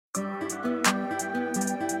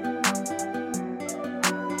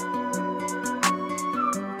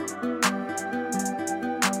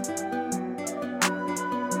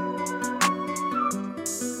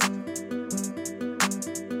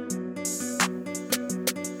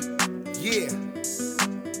Yeah.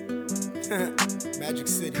 Magic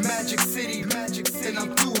City. Magic City, Magic City, and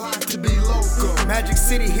I'm too hot to be local. Magic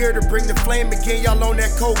City here to bring the flame again. Y'all on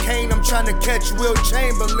that cocaine, I'm trying to catch Will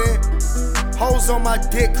Chamberlain. Hoes on my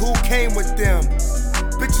dick, who came with them?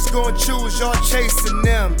 Bitches gon' choose, y'all chasing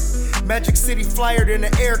them. Magic City flyer than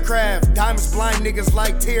an aircraft. Diamonds blind niggas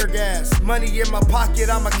like tear gas. Money in my pocket,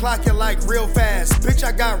 I'ma clock it like real fast. Bitch,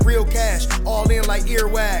 I got real cash, all in like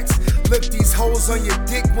earwax. Look these hoes on your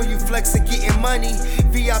dick when you flexin' getting money.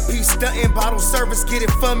 VIP stuntin', bottle service, get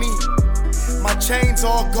it for me. My chains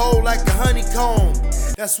all gold like a honeycomb.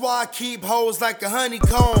 That's why I keep hoes like a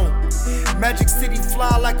honeycomb. Magic City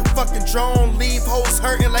fly like a fucking drone. Leave hoes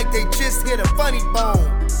hurtin' like they just hit a funny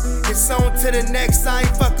bone. It's on to the next, I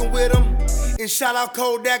ain't fucking with them. And shout out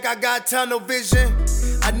Kodak, I got tunnel vision.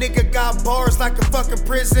 A nigga got bars like a fucking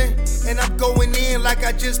prison. And I'm going in like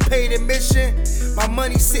I just paid admission. My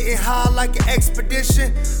money sitting high like an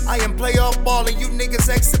expedition. I am playoff ballin', you niggas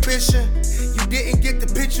exhibition. You didn't get the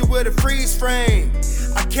picture with a freeze frame.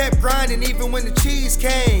 I kept grinding even when the cheese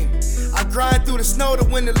came. I grind through the snow to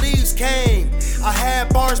when the leaves came. I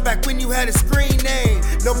had bars back when you had a screen name.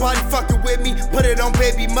 Nobody fucking with me, put it on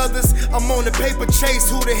baby mothers. I'm on the paper chase,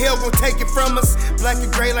 who the hell gon' take it from us? Black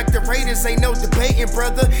and gray like the Raiders, ain't no debating,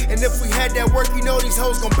 brother. And if we had that work, you know these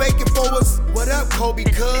hoes gon' bake it for us. What up, Kobe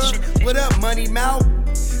Cub? What up, Money Mouth?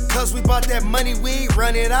 Cause we bought that money, we ain't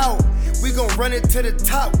running out. We gon' run it to the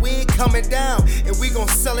top, we ain't coming down. And we gon'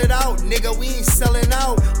 sell it out, nigga, we ain't selling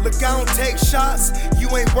out. Look, I don't take shots, you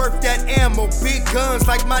ain't worth that ammo. Big guns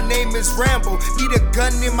like my name is Rambo. Need a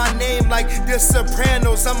gun in my name like the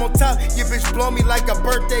Sopranos. I'm on top, your bitch blow me like a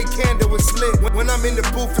birthday candle, it's lit. When I'm in the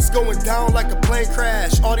booth, it's going down like a plane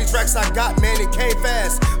crash. All these racks I got, man, it came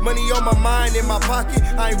fast. Money on my mind, in my pocket,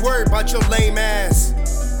 I ain't worried about your lame ass.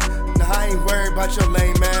 Nah, I ain't worried about your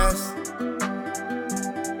lame ass.